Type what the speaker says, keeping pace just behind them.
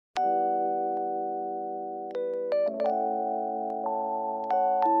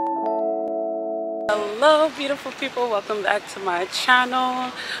Hello beautiful people, welcome back to my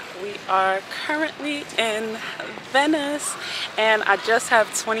channel. We are currently in Venice and I just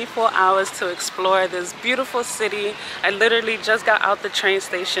have 24 hours to explore this beautiful city. I literally just got out the train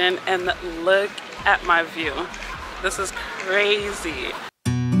station and look at my view. This is crazy.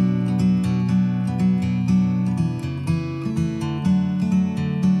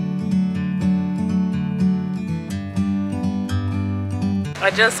 I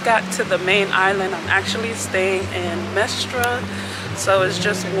just got to the main island. I'm actually staying in Mestre, so it's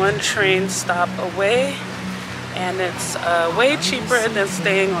just one train stop away, and it's way cheaper than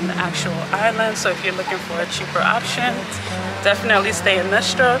staying on the actual island. So if you're looking for a cheaper option, definitely stay in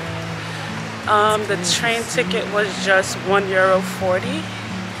Mestre. The train ticket was just €1.40,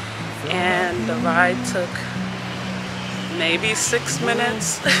 and the ride took maybe 6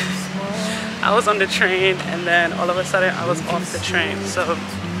 minutes. I was on the train and then all of a sudden I was off the train. So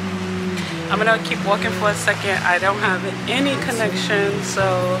I'm gonna keep walking for a second. I don't have any connection,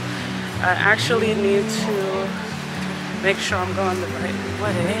 so I actually need to make sure I'm going the right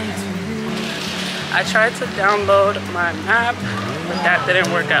way. I tried to download my map, but that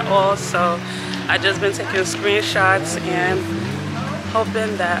didn't work at all. So I just been taking screenshots and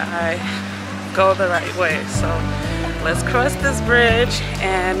hoping that I go the right way. So let's cross this bridge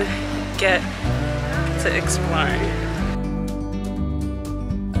and get to exploring.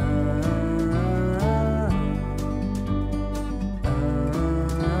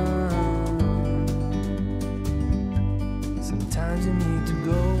 Sometimes you need to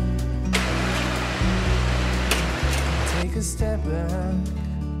go, take a step back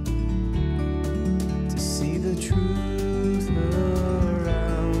to see the truth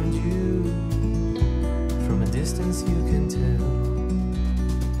around you. From a distance you can tell.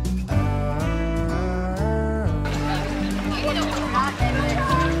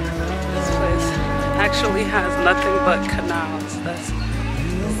 Actually has nothing but canals. That's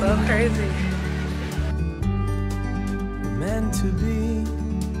so crazy. We're meant to be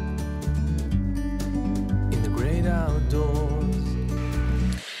in the great outdoors.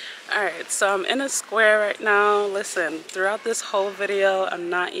 Alright, so I'm in a square right now. Listen, throughout this whole video, I'm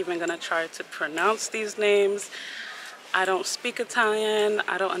not even gonna try to pronounce these names. I don't speak Italian.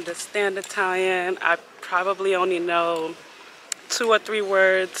 I don't understand Italian. I probably only know 2 or 3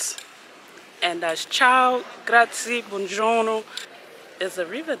 words. And that's ciao, grazie, buongiorno. Is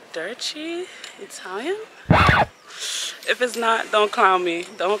arrivederci Italian? If it's not, don't clown me.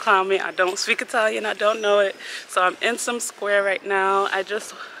 Don't clown me. I don't speak Italian. I don't know it. So I'm in some square right now. I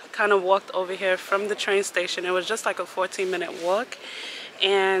just kind of walked over here from the train station. It was just like a 14-minute walk.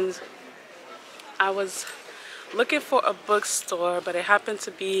 And I was looking for a bookstore, but it happened to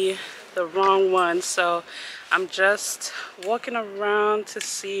be the wrong one. So I'm just walking around to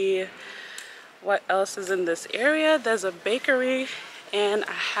see what else is in this area. There's a bakery and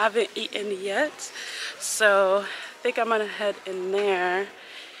I haven't eaten yet, so I think I'm gonna head in there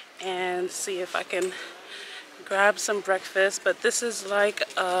and see if I can grab some breakfast. But this is like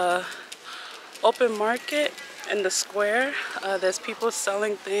a open market in the square. There's people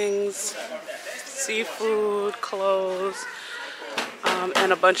selling things, seafood, clothes,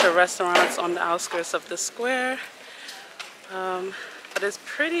 and a bunch of restaurants on the outskirts of the square. But it's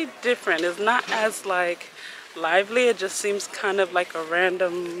pretty different. It's not as like lively. It just seems kind of like a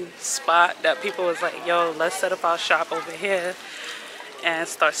random spot that people was like, yo, let's set up our shop over here and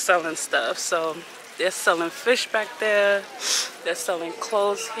start selling stuff. So they're selling fish back there. They're selling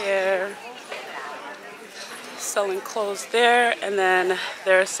clothes here, selling clothes there, and then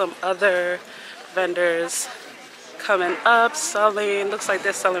there are some other vendors coming up selling, looks like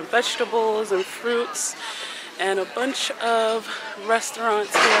they're selling vegetables and fruits, and a bunch of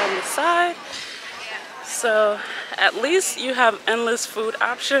restaurants here on the side. So at least you have endless food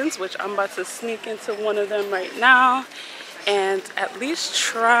options, which I'm about to sneak into one of them right now and at least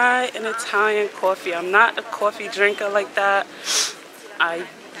try an Italian coffee. I'm not a coffee drinker like that. I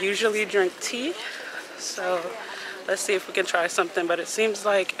usually drink tea, so let's see if we can try something. But it seems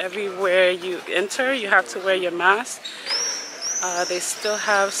like everywhere you enter you have to wear your mask. They still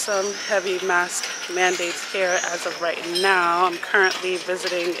have some heavy mask mandates here as of right now. I'm currently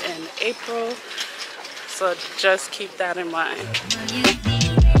visiting in April, so just keep that in mind.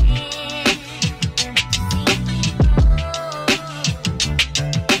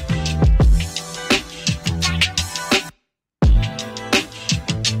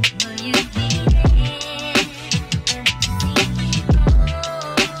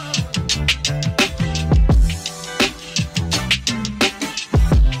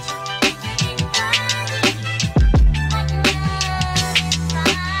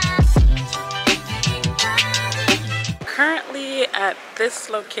 at this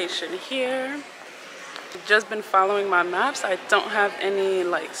location here. Just been following my maps. I don't have any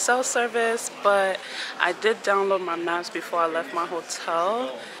like cell service, but I did download my maps before I left my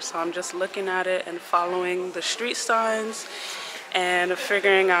hotel. So I'm just looking at it and following the street signs and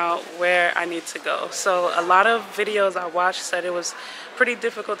figuring out where I need to go. So a lot of videos I watched said it was pretty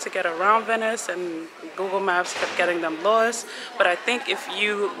difficult to get around Venice, and Google Maps kept getting them lost. But I think if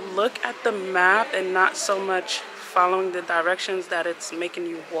you look at the map and not so much following the directions that it's making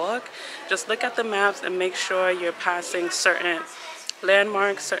you walk, just look at the maps and make sure you're passing certain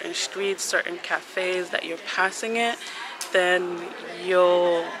landmarks, certain streets, certain cafes that you're passing it, then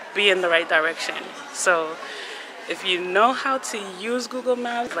you'll be in the right direction. So if you know how to use Google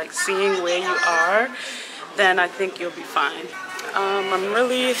Maps, like seeing where you are, then I think you'll be fine. I'm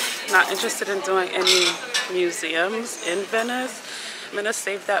really not interested in doing any museums in Venice. I'm gonna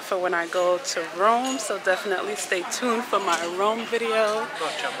save that for when I go to Rome, so definitely stay tuned for my Rome video.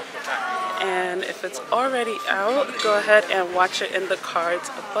 And if it's already out, go ahead and watch it in the cards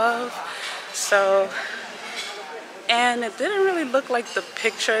above. So, and it didn't really look like the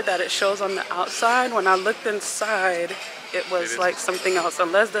picture that it shows on the outside. When I looked inside, it was like something else,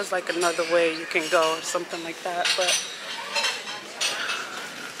 unless there's like another way you can go or something like that. But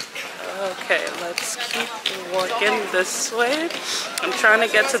okay, let's keep walking this way. I'm trying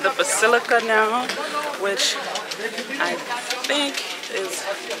to get to the Basilica now, which I think is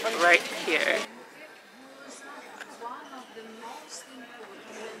right here.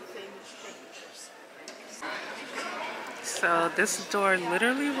 So this door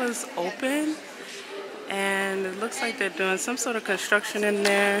literally was open, and it looks like they're doing some sort of construction in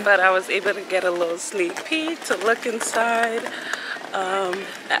there. But I was able to get a little sneak peek to look inside.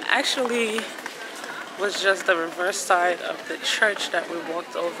 That actually was just the reverse side of the church that we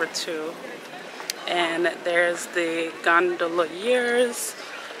walked over to. And there's the gondoliers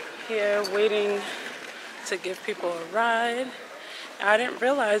here waiting to give people a ride. I didn't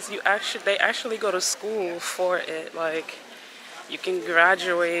realize they actually go to school for it. Like, you can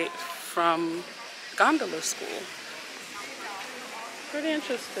graduate from gondola school. Pretty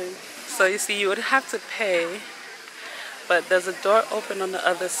interesting. So you see, you would have to pay, but there's a door open on the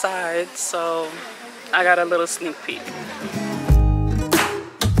other side, so I got a little sneak peek.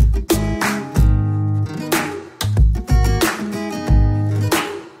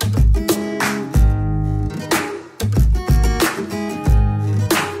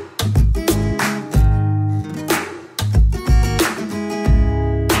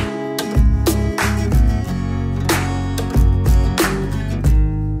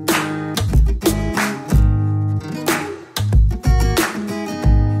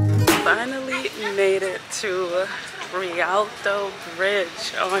 Made it to Rialto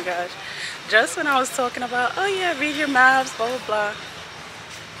Bridge. Oh my gosh. Just when I was talking about, oh yeah, read your maps, blah, blah, blah.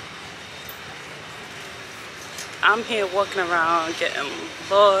 I'm here walking around getting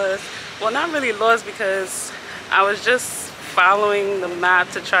lost. Well, not really lost, because I was just following the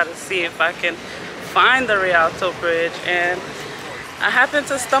map to try to see if I can find the Rialto Bridge, and I happened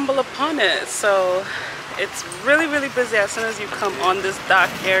to stumble upon it. So it's really, really busy as soon as you come on this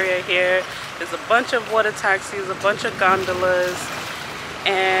dock area here. There's a bunch of water taxis, a bunch of gondolas,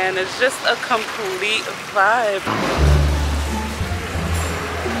 and it's just a complete vibe.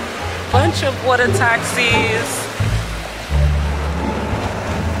 Bunch of water taxis.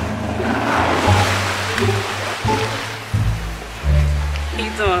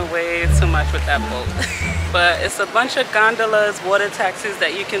 He's doing way too much with that boat. But it's a bunch of gondolas, water taxis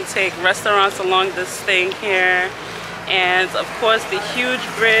that you can take, restaurants along this thing here. And of course the huge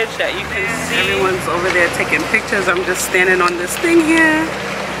bridge that you can see. Everyone's over there taking pictures. I'm just standing on this thing here.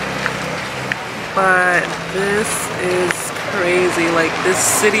 But this is crazy. Like, this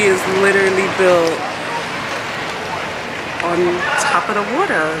city is literally built on top of the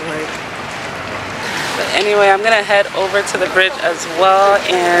water. Like, but anyway, I'm gonna head over to the bridge as well,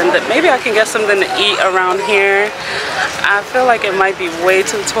 and maybe I can get something to eat around here. I feel like it might be way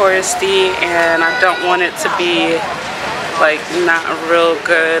too touristy, and I don't want it to be like not real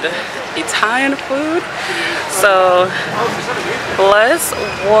good Italian food. So let's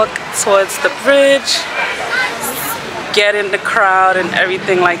walk towards the bridge, get in the crowd and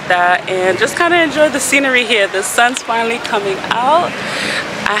everything like that, and just kind of enjoy the scenery here. The sun's finally coming out.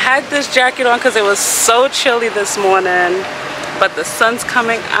 I had this jacket on because it was so chilly this morning, but the sun's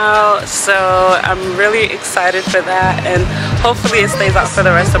coming out, so I'm really excited for that, and hopefully it stays out for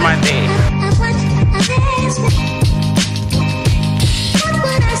the rest of my day.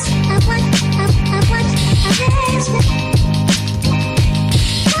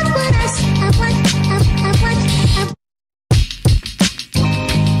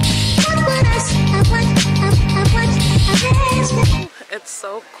 it's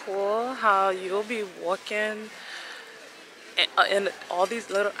so cool how you'll be walking in all these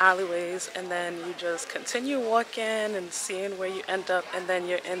little alleyways, and then you just continue walking and seeing where you end up, and then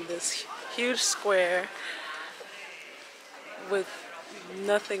you're in this huge square with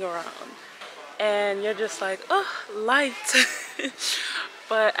nothing around, and you're just like, oh, light.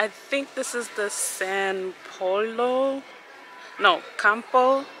 But I think this is the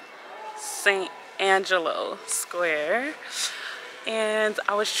Campo St. Angelo Square. And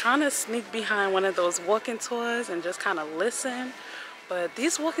I was trying to sneak behind one of those walking tours and just kind of listen, but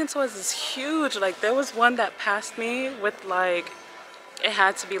these walking tours is huge. Like, there was one that passed me with like, it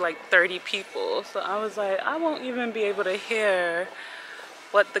had to be like 30 people, so I was like, I won't even be able to hear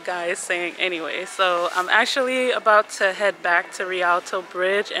what the guy is saying anyway. So I'm actually about to head back to Rialto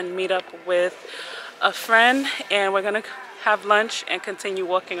Bridge and meet up with a friend, and we're gonna have lunch and continue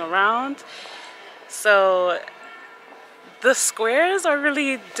walking around. So the squares are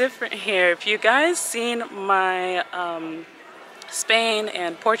really different here. If you guys seen my Spain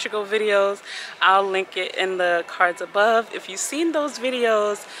and Portugal videos, I'll link it in the cards above. If you've seen those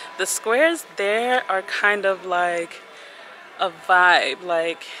videos, the squares there are kind of like a vibe.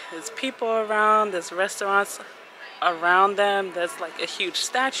 Like, there's people around, there's restaurants around them, there's like a huge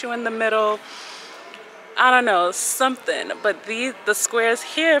statue in the middle. I don't know, something. But the squares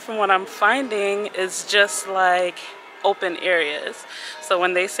here, from what I'm finding, is just like open areas. So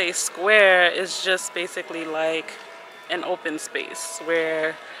when they say square, it's just basically like an open space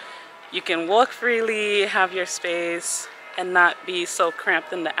where you can walk freely, have your space, and not be so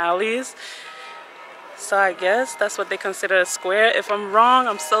cramped in the alleys. So I guess that's what they consider a square. If I'm wrong,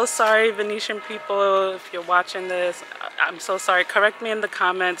 I'm so sorry, Venetian people. If you're watching this, I'm so sorry. Correct me in the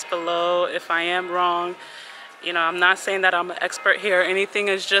comments below if I am wrong. You know, I'm not saying that I'm an expert here or anything.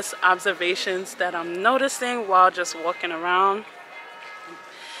 It's just observations that I'm noticing while just walking around.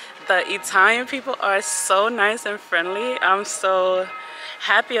 The Italian people are so nice and friendly. I'm so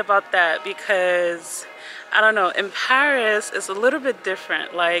happy about that, because I don't know, in Paris it's a little bit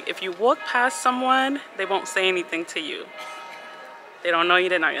different. Like, if you walk past someone, they won't say anything to you. They don't know you,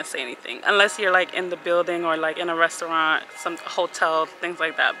 they're not gonna say anything unless you're like in the building or like in a restaurant, some hotel, things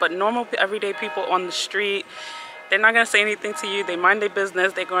like that. But normal everyday people on the street, they're not gonna say anything to you. They mind their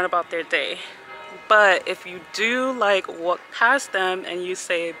business, they're going about their day. But if you do like walk past them and you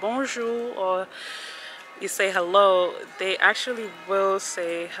say bonjour or you say hello, they actually will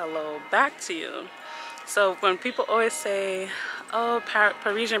say hello back to you. So when people always say, oh,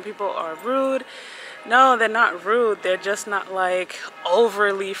 Parisian people are rude, no, they're not rude. They're just not like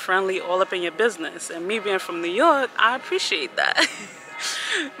overly friendly all up in your business. And me being from New York, I appreciate that.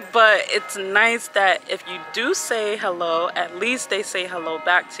 But it's nice that if you do say hello, at least they say hello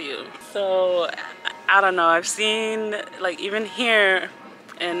back to you. So I don't know, I've seen, like, even here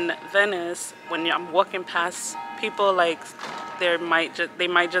in Venice, when I'm walking past people, like, they might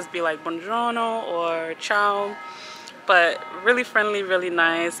just be like buongiorno or ciao, but really friendly, really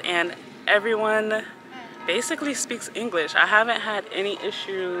nice, and everyone basically speaks English. I haven't had any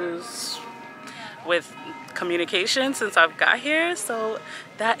issues with communication since I've got here, so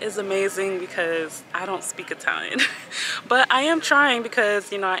that is amazing, because I don't speak Italian. But I am trying,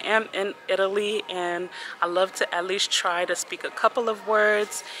 because, you know, I am in Italy and I love to at least try to speak a couple of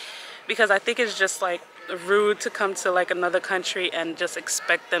words, because I think it's just like rude to come to like another country and just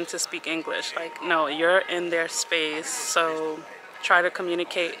expect them to speak English. Like, no, you're in their space, so try to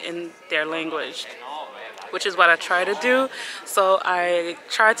communicate in their language, which is what I try to do. So I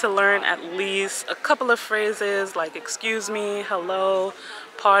try to learn at least a couple of phrases like excuse me, hello,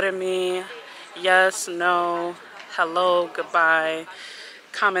 pardon me, yes, no, hello, goodbye,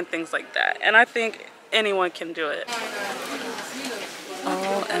 common things like that. And I think anyone can do it.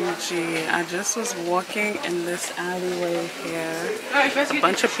 OMG, I just was walking in this alleyway here, a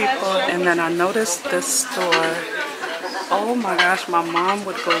bunch of people, and then I noticed this store. Oh my gosh, my mom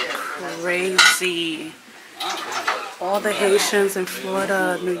would go crazy. All the Haitians in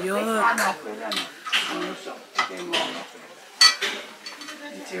Florida, New York.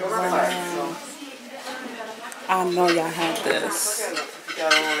 Wow. I know y'all had this.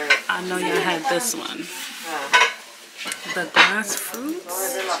 I know y'all had this one. The glass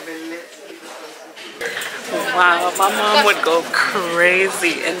fruits. Wow, my mom would go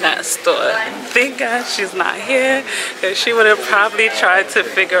crazy in that store. Thank God she's not here, because she would have probably tried to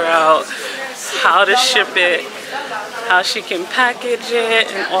figure out how to ship it, how she can package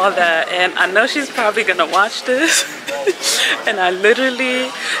it, and all that. And I know she's probably gonna watch this. And I literally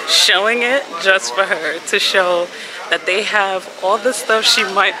showing it just for her, to show that they have all the stuff she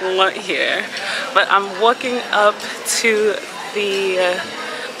might want here. But I'm walking up to the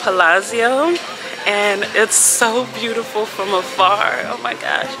Palazzo, and it's so beautiful from afar. Oh my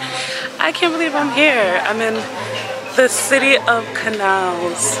gosh, I can't believe I'm here. I'm in the city of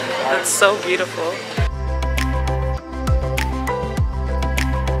canals. It's so beautiful.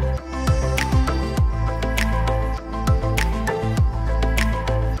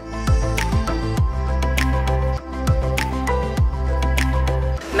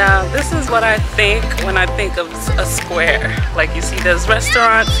 Now, this is what I think when I think of a square. Like, you see there's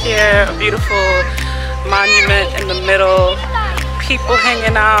restaurants here, a beautiful monument in the middle, people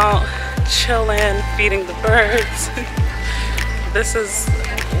hanging out, chilling, feeding the birds. This is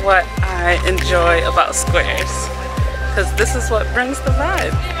what I enjoy about squares, because this is what brings the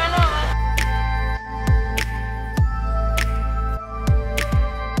vibe.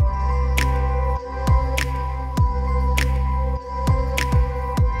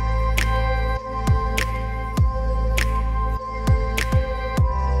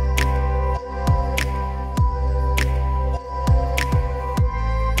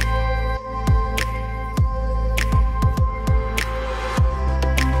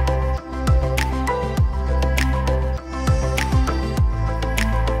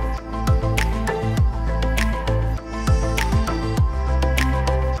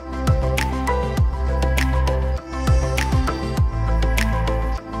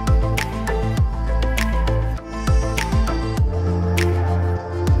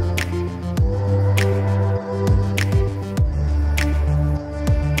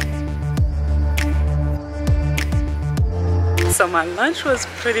 So my lunch was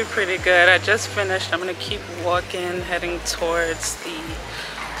pretty good. I just finished. I'm gonna keep walking, heading towards the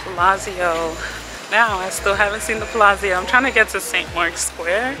Palazzo. Now, I still haven't seen the Palazzo. I'm trying to get to St. Mark's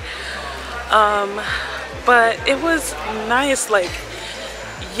Square. But it was nice. Like,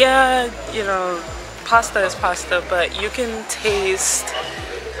 yeah, you know, pasta is pasta, but you can taste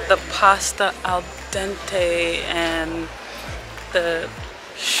the pasta al dente, and the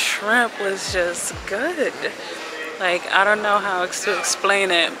shrimp was just good. Like, I don't know how to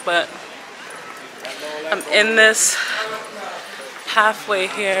explain it, but I'm in this halfway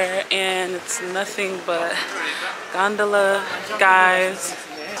here and it's nothing but gondola guys.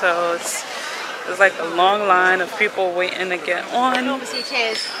 So it's like a long line of people waiting to get on.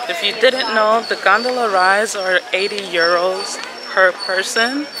 If you didn't know, the gondola rides are 80 euros per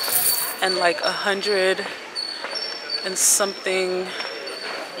person and like 100 and something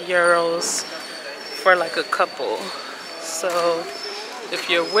euros for like a couple. So if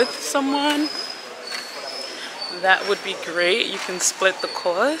you're with someone, that would be great. You can split the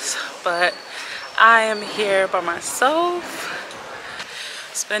cost, but I am here by myself.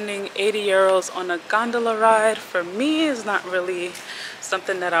 Spending 80 euros on a gondola ride for me is not really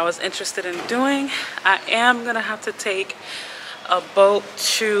something that I was interested in doing. I am gonna have to take a boat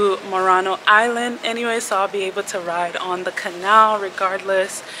to Murano Island anyway, so I'll be able to ride on the canal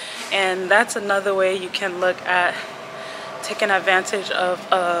regardless. And that's another way you can look at taking advantage of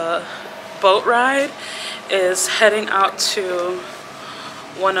a boat ride, is heading out to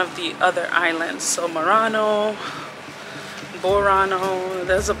one of the other islands. So Murano, Burano,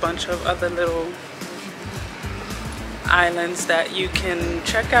 there's a bunch of other little islands that you can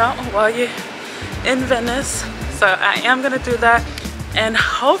check out while you're in Venice. So I am gonna do that, and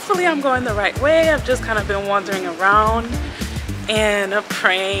hopefully I'm going the right way. I've just kind of been wandering around and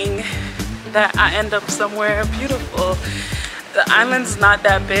praying that I end up somewhere beautiful. The island's not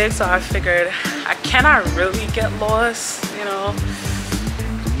that big, so I figured, can I really get lost, you know?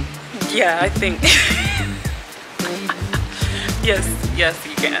 Yeah, I think yes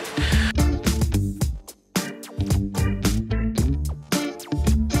you can.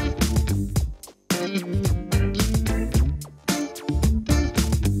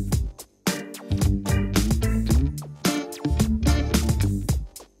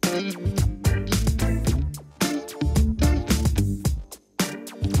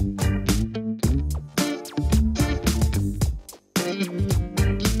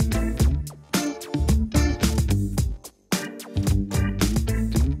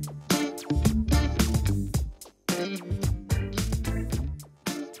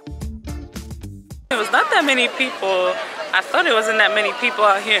 It was not that many people. I thought it wasn't that many people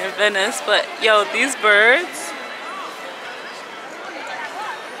out here in Venice, but yo, these birds,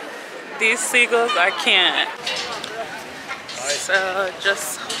 these seagulls, I can't. So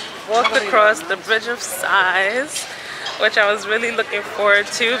just walked across the Bridge of Sighs, which I was really looking forward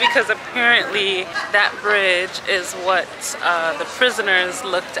to, because apparently that bridge is what the prisoners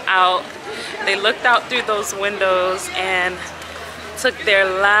looked out. They looked out through those windows and took their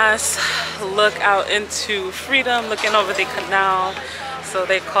last look out into freedom, looking over the canal. So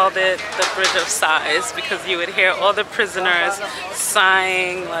they called it the Bridge of Sighs, because you would hear all the prisoners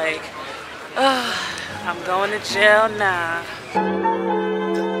sighing like, oh, I'm going to jail now.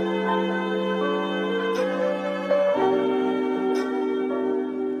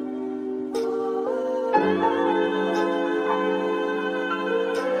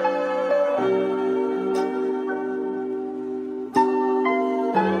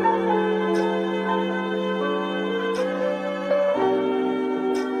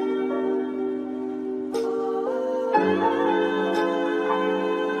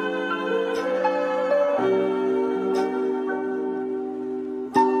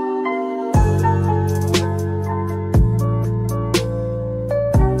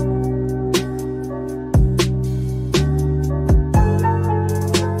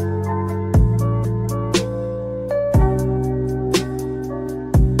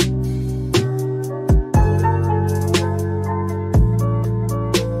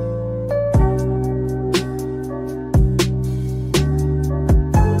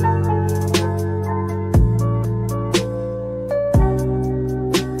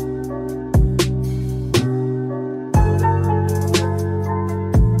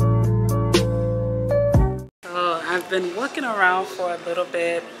 Been walking around for a little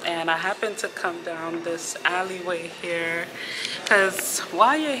bit, and I happened to come down this alleyway here, because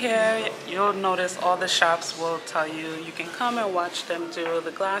while you're here you'll notice all the shops will tell you you can come and watch them do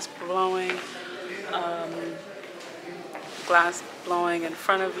the glass blowing in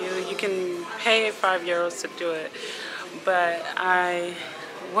front of you. You can pay €5 to do it, but I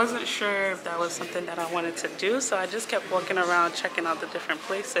wasn't sure if that was something that I wanted to do, so I just kept walking around checking out the different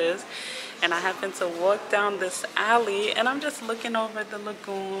places. And I happened to walk down this alley, and I'm just looking over the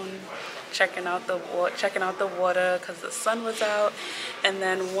lagoon, checking out the water because the sun was out. And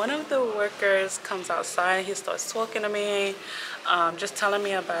then one of the workers comes outside. He starts talking to me, just telling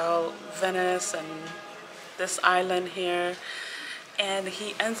me about Venice and this island here. And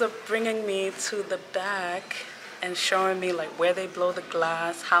he ends up bringing me to the back and showing me like where they blow the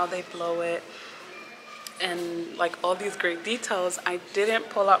glass, how they blow it, and like all these great details. I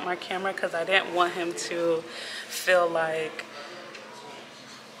didn't pull out my camera because I didn't want him to feel like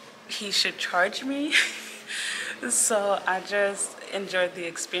he should charge me. So I just enjoyed the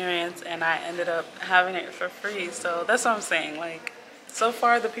experience, and I ended up having it for free. So that's what I'm saying. Like, so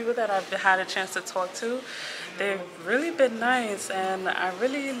far the people that I've had a chance to talk to, they've really been nice, and I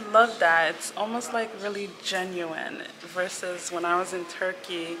really love that. It's almost like really genuine, versus when I was in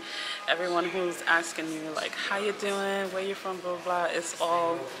Turkey, everyone who's asking you like, how you doing, where you from, blah blah, it's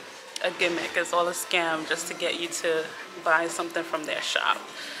all a gimmick, it's all a scam just to get you to buy something from their shop.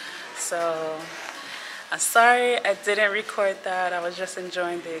 So I'm sorry I didn't record that. I was just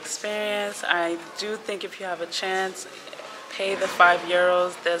enjoying the experience. I do think if you have a chance, pay the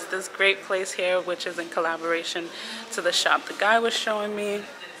 €5. There's this great place here which is in collaboration to the shop the guy was showing me.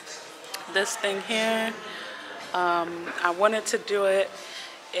 This thing here, I wanted to do it.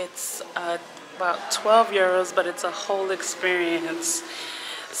 It's about €12, but it's a whole experience,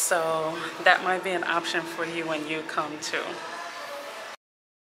 so that might be an option for you when you come too.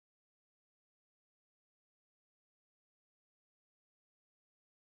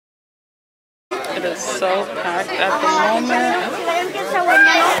 It is so packed at the moment.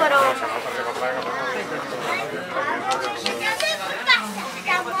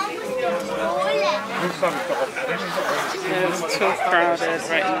 It is too crowded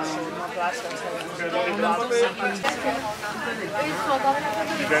right now.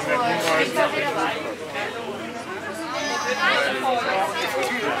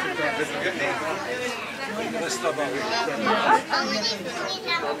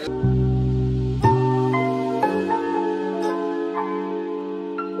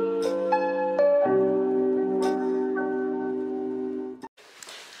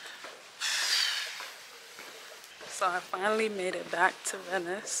 So I finally made it back to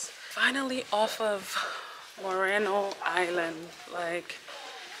Venice. Finally off of Moreno Island. Like,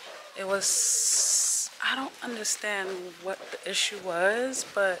 it was, I don't understand what the issue was,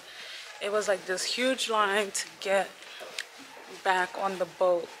 but it was like this huge line to get back on the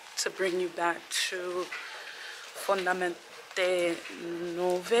boat to bring you back to Fondamente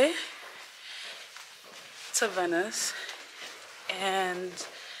Nove, to Venice. And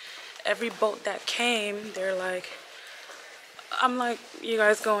every boat that came, they're like, I'm like, you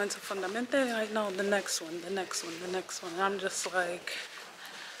guys going to Fondamente? They're like, no, the next one, the next one, the next one. And I'm just like,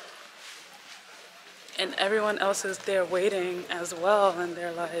 and everyone else is there waiting as well, and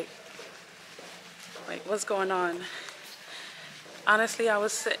they're like, what's going on? honestly,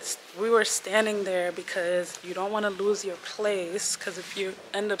 we were standing there because you don't want to lose your place, because if you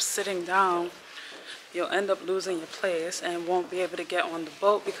end up sitting down, you'll end up losing your place and won't be able to get on the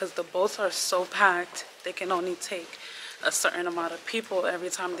boat because the boats are so packed. They can only take a certain amount of people every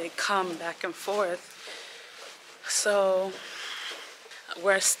time they come back and forth. So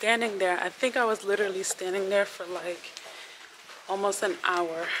we're standing there. I think I was literally standing there for like almost an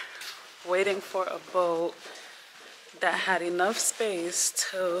hour waiting for a boat that had enough space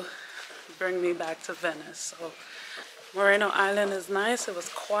to bring me back to Venice. So Moreno Island is nice. It was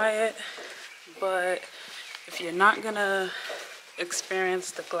quiet, but if you're not gonna experience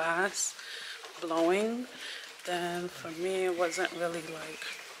the glass blowing, then for me it wasn't really like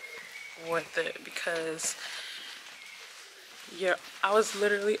worth it, because I was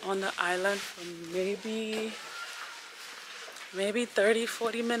literally on the island for maybe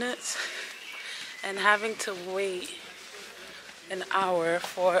 30-40 minutes, and having to wait an hour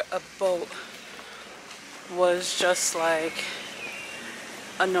for a boat was just like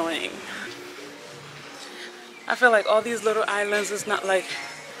annoying. I feel like all these little islands is not like,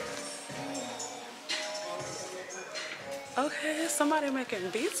 okay, somebody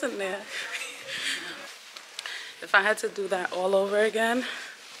making beats in there. If I had to do that all over again,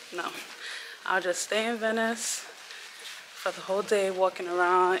 no. I'll just stay in Venice for the whole day walking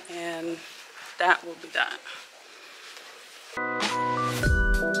around, and that will be that.